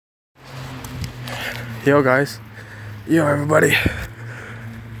Yo guys, yo everybody.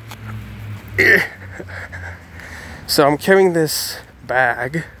 So I'm carrying this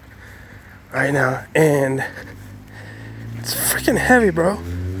bag right now and it's freaking heavy, bro.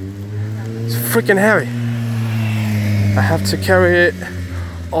 It's freaking heavy. I have to carry it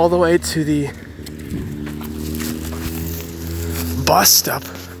all the way to the bus stop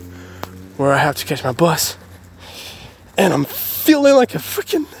where I have to catch my bus. And I'm feeling like a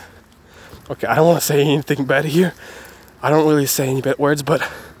freaking... Okay, I don't want to say anything bad here. I don't really say any bad words, but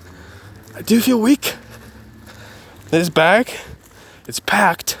I do feel weak. This bag, it's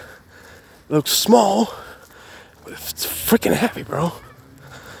packed. It looks small, but it's freaking heavy, bro.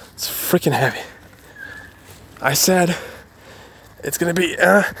 It's freaking heavy. I said it's gonna be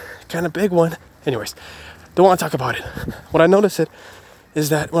a kind of big one. Anyways, don't want to talk about it. What I noticed is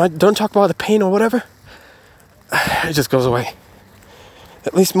that when I don't talk about the pain or whatever, it just goes away.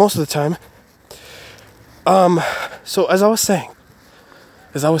 At least most of the time. So as I was saying,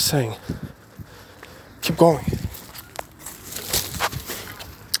 keep going.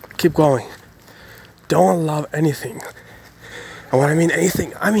 Keep going. Don't allow anything. And when I mean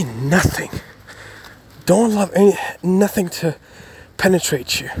anything, I mean nothing. Don't allow nothing to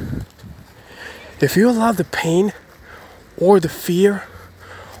penetrate you. If you allow the pain or the fear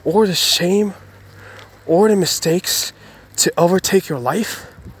or the shame or the mistakes to overtake your life,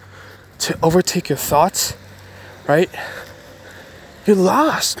 to overtake your thoughts, right? You're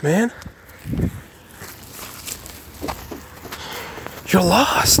lost, man. You're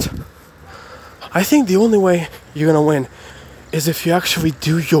lost. I think the only way you're gonna win is if you actually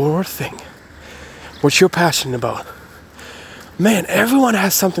do your thing, what you're passionate about. Man, everyone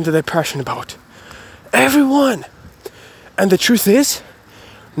has something that they're passionate about. Everyone. And the truth is,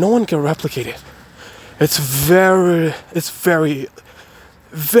 no one can replicate it. It's very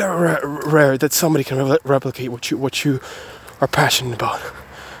rare that somebody can replicate what you are passionate about,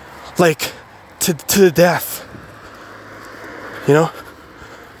 like to the death. You know,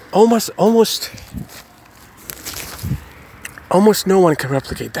 almost no one can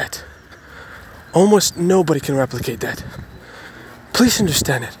replicate that. Almost nobody can replicate that. Please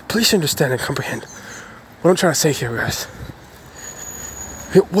understand it. Please understand and comprehend what I'm trying to say here, guys.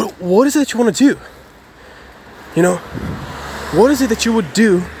 What is it that you want to do? You know, what is it that you would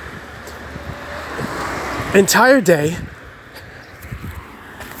do entire day,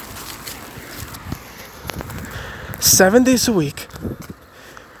 7 days a week,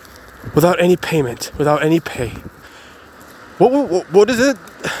 without any payment, without any pay? What is it?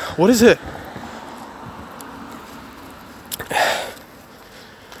 What is it?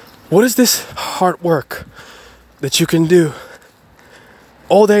 What is this hard work that you can do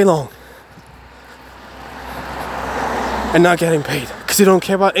all day long and not getting paid? Because you don't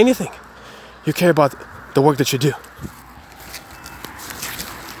care about anything. You care about the work that you do.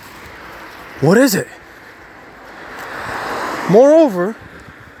 What is it? Moreover,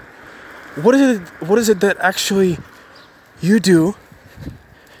 what is it that actually you do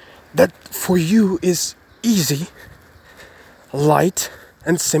that for you is easy, light,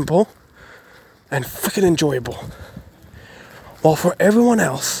 and simple, and freaking enjoyable? While for everyone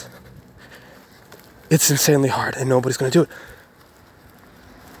else, it's insanely hard and nobody's gonna do it.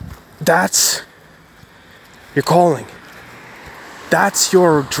 That's your calling. That's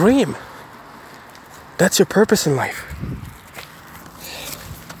your dream. That's your purpose in life.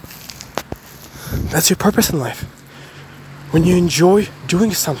 That's your purpose in life. When you enjoy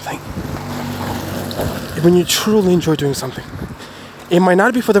doing something, when you truly enjoy doing something, it might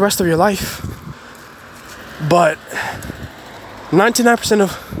not be for the rest of your life, but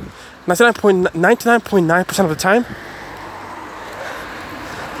 99.9% of the time,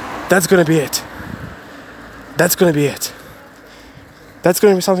 that's gonna be it. That's gonna be it. That's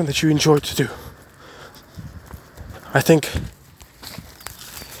gonna be something that you enjoy to do. I think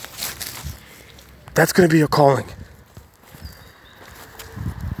that's gonna be your calling.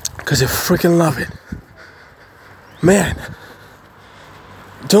 Because you freaking love it. Man,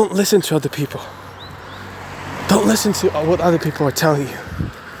 don't listen to other people. Don't listen to what other people are telling you.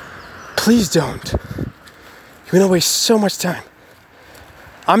 Please don't. You're gonna waste so much time.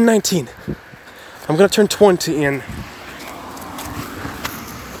 I'm 19. I'm gonna turn 20 in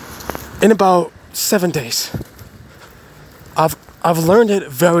about 7 days. I've learned it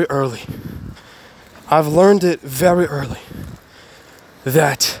very early.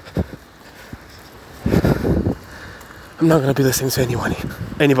 That I'm not gonna be listening to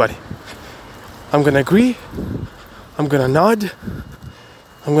anybody. I'm gonna agree. I'm gonna nod.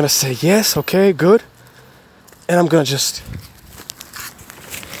 I'm gonna say yes, okay, good. And I'm gonna just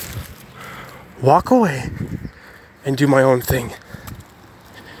walk away and do my own thing.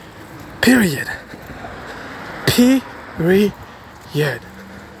 Period. Period.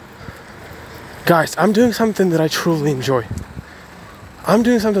 Guys, I'm doing something that I truly enjoy. I'm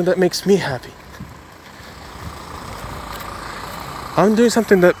doing something that makes me happy. I'm doing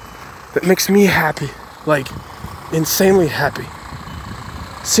something that makes me happy. Like, insanely happy.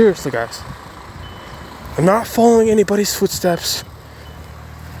 Seriously, guys. I'm not following anybody's footsteps.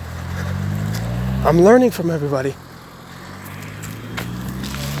 I'm learning from everybody.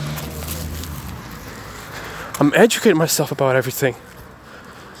 I'm educating myself about everything.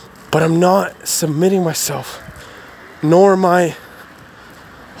 But I'm not submitting myself. Nor am I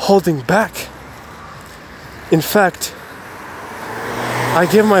holding back. In fact, I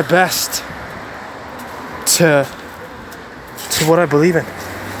give my best to what I believe in.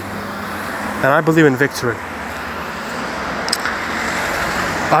 And I believe in victory.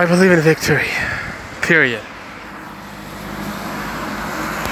 I believe in victory. Period.